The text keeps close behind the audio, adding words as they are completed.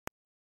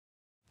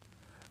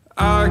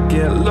I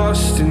get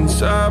lost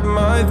inside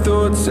my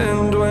thoughts,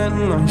 and when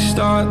I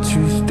start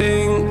to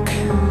think,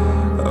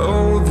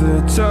 oh,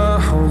 the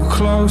whole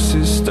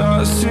closest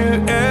starts to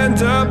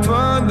end up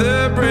on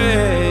the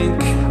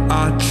brink.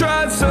 I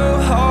tried so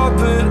hard,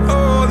 but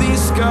all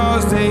these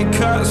scars, they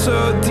cut so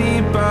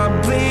deep, I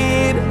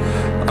bleed.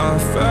 I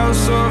fell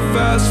so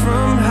fast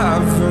from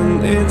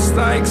heaven, it's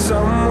like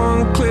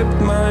someone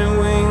clipped my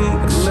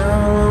wings.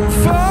 Now I'm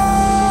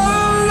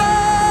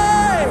falling,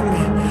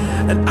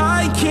 and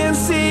I can't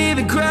see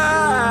the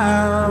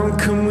ground.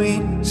 Can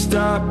we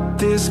stop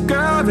this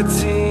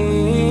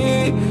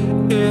gravity?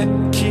 It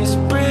keeps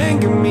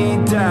bringing me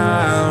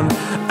down.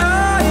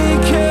 I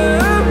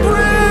can't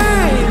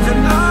breathe,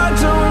 and I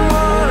don't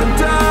wanna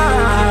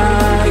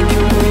die.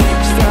 Can we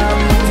stop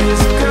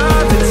this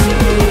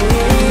gravity?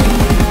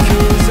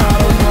 'Cause I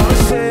don't wanna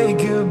say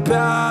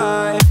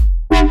goodbye.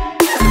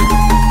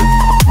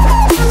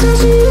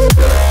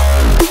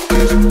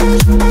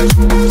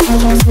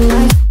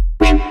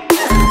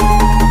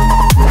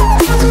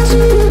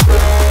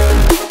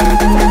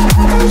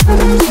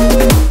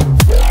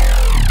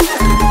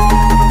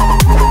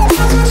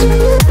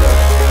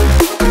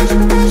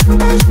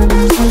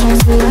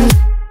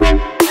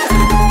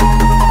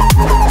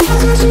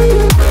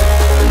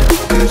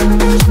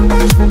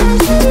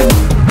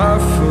 I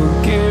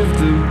forgive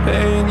the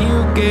pain you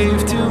gave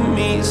to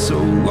me so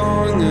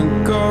long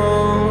ago.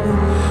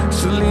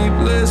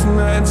 Sleepless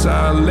nights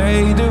I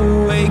laid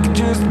awake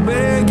just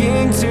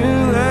begging to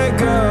let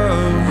go.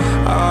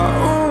 I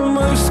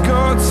almost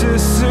got to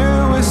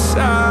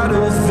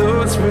suicidal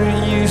thoughts, but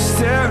you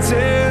stepped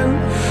in.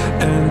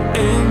 An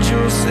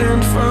angel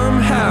sent from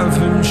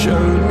heaven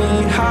showed me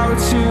how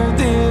to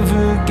live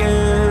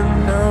again.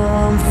 Now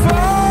I'm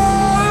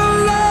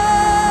falling,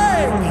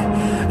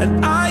 and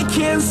I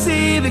can't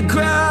see the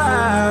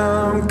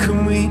ground.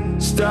 Can we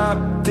stop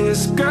this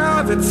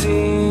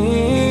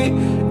gravity?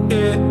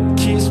 It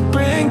keeps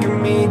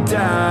bringing me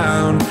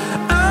down.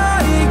 I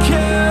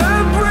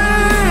can't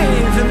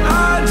breathe, and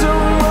I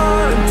don't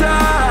wanna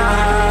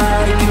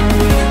die. Can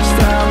we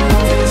stop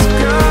this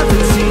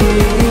gravity?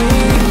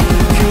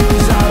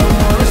 'Cause I don't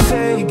wanna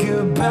say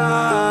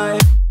goodbye.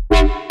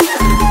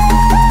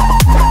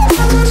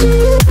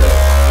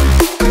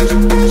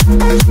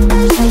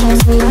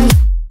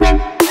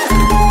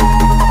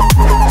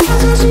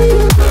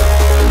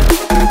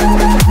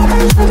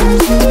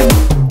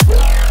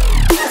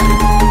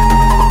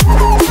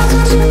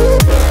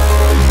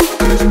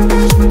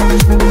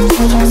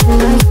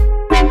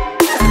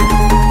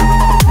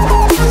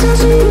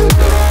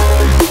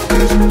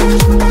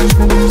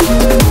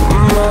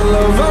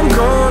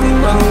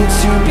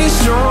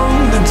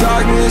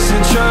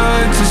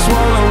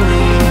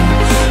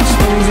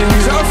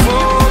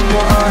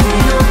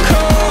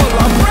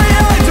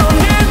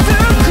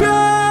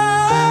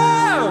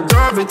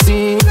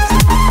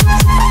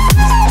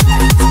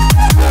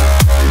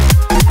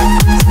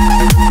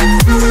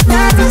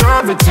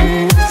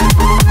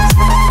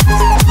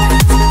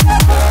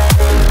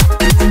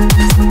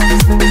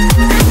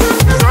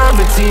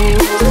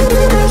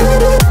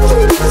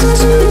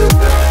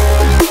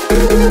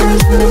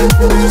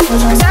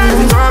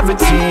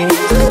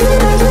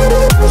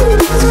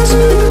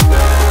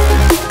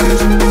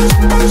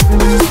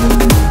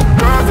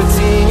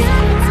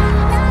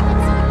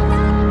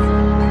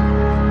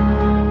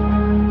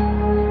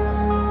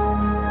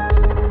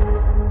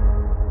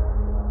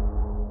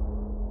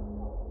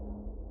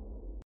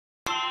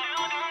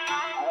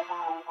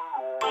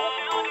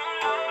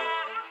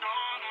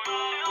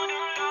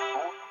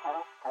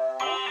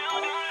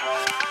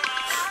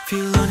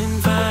 Feel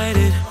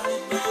uninvited.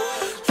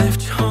 Left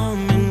your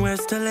home in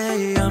West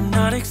LA. I'm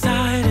not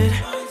excited.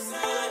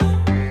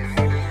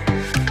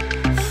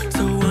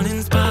 So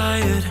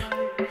uninspired.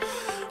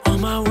 On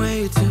my way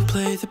to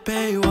play the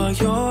bay while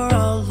you're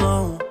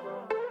alone.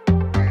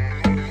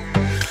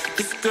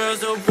 This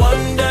girl's a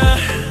wonder.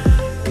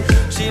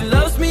 She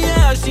loves me,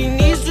 yeah, she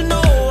needs to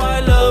know I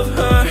love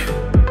her.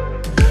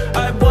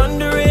 I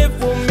wonder if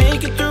we'll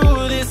make it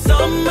through this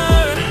summer.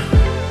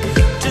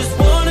 Just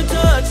wanna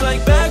touch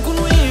like back when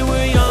we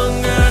were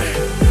younger.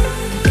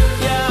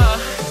 Yeah.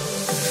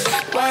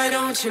 Why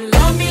don't you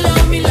love me,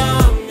 love me,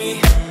 love me?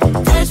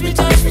 Touch me,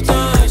 touch me,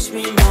 touch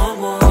me no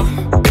more.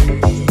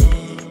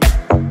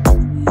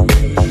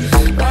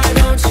 Why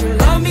don't you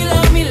love me,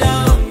 love me,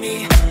 love me?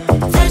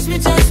 Touch me,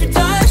 touch me,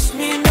 touch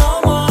me no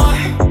more.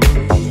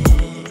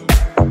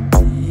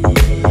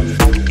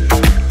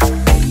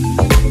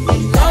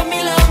 Love me,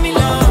 love me,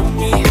 love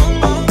me.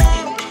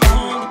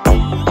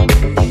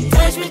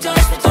 Touch me,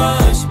 touch me,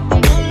 touch me.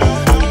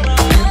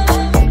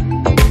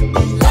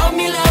 Love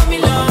me, love me,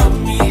 love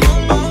me.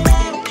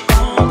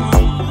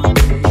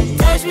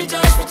 Touch me,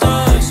 touch me,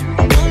 touch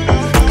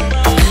me.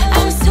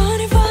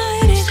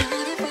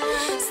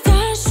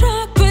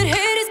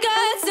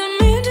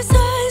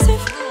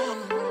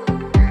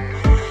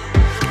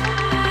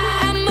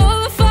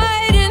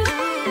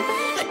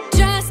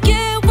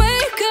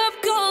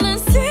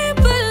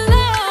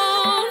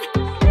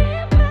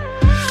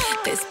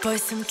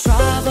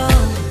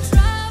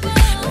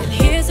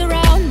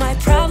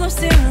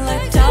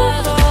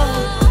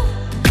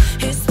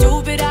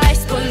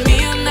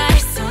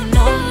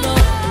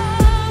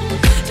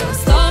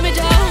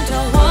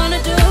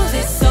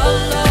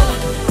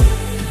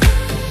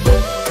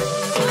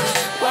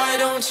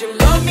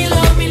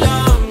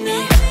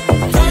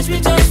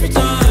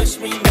 touch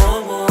me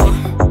no more.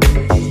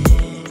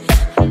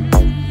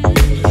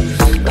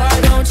 Why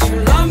don't you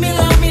love me,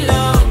 love me,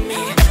 love me?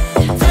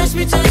 Touch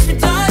me, touch me,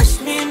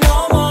 touch me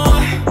no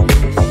more.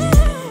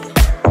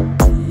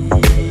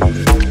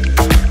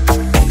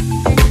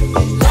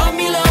 Love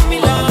me, love me,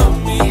 love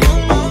me.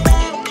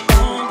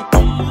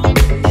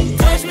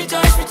 Touch me,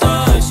 touch me,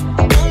 touch me.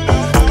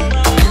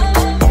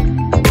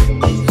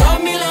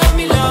 Love me, love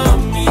me,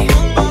 love me.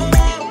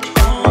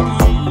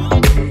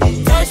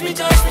 Touch me,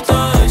 touch me,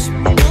 touch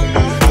me.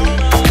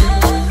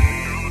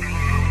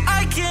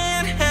 I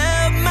can't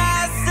help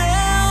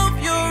myself,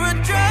 you're a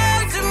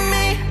drug to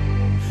me.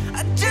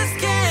 I just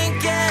can't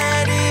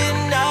get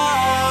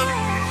enough.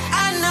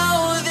 I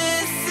know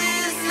this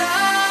is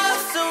love,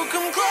 so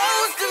come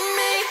close to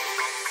me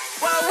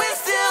while we're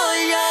still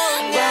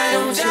young. Why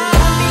don't you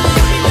love me,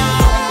 love me,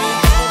 love me?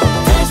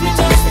 Touch me,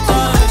 touch me,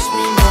 touch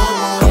me no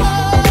more.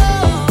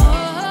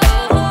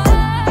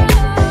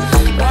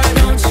 Why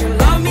don't you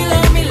love me,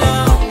 love me,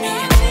 love me?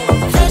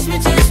 Touch me,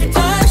 touch me,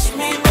 touch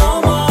me no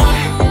more.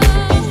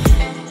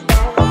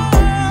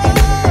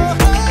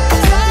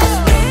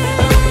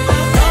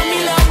 Love me,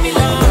 love me,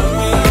 love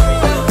me.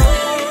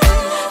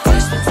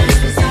 Touch me, touch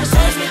me,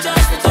 touch me,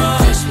 touch me,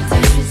 touch me,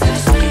 touch me,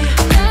 touch me.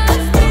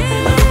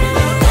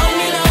 Love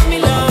me, love me,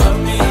 love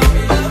me.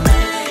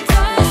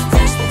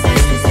 Touch me,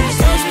 touch me, touch me,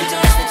 touch me,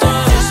 touch me,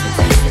 touch me,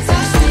 touch me,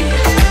 touch me.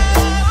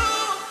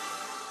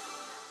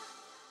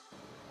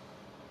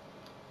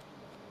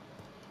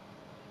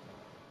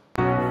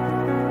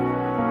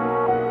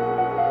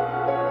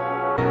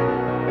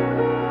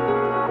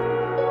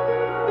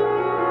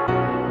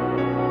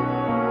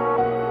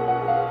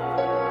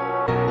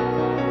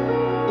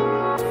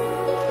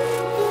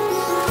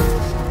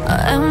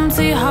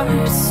 Empty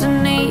hearts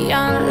and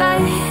neon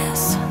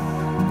lights,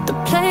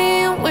 they're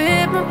playing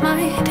with my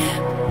mind.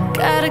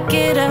 Gotta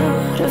get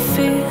out of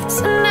here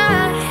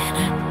tonight.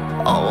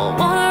 Oh, I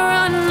wanna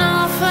run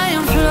off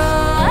and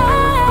fly.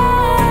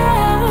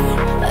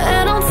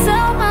 And I'll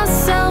tell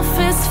myself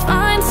it's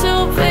fine to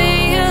be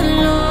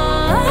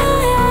alone,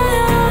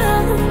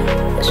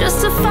 just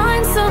to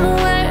find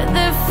somewhere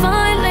that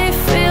finally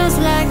feels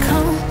like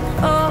home.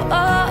 Oh,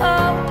 oh,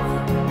 oh.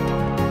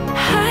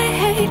 I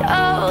hate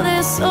all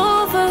this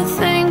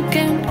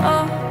overthinking.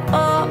 Oh,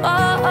 oh,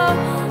 oh, oh.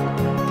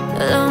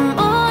 The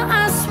more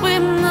I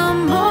swim, the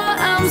more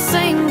I'm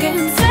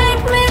sinking.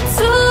 Take me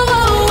to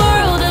a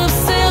world of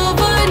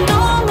silver.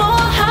 No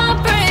more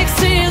heartbreaks,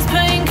 tears,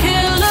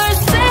 painkillers.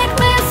 Take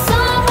me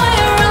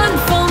somewhere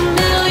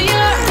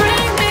unfamiliar.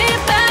 Bring me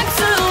back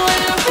to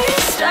where we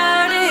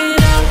started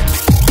out.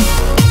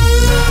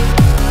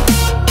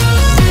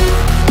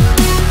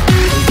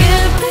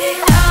 Get me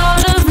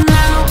out of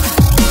now.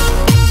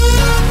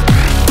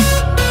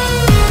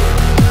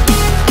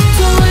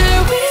 To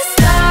where we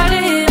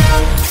started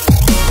out.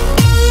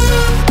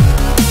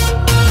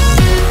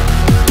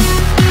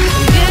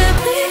 Get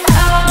me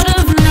out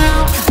of now.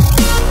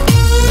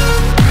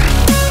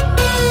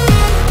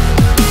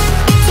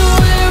 To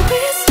where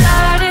we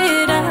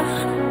started out.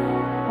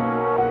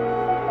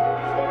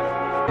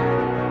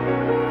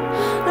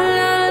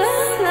 La la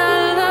la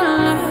la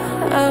la.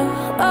 Oh,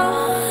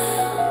 oh.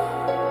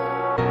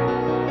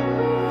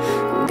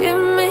 Get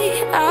me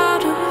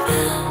out of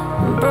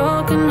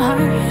broken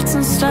hearts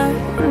and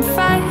starting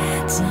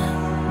fights,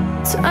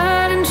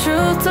 turning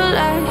truth to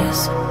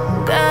lies.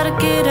 Gotta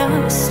get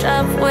up,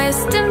 stop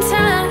wasting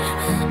time.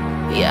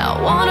 Yeah,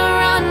 I wanna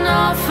run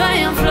off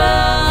and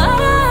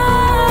fly.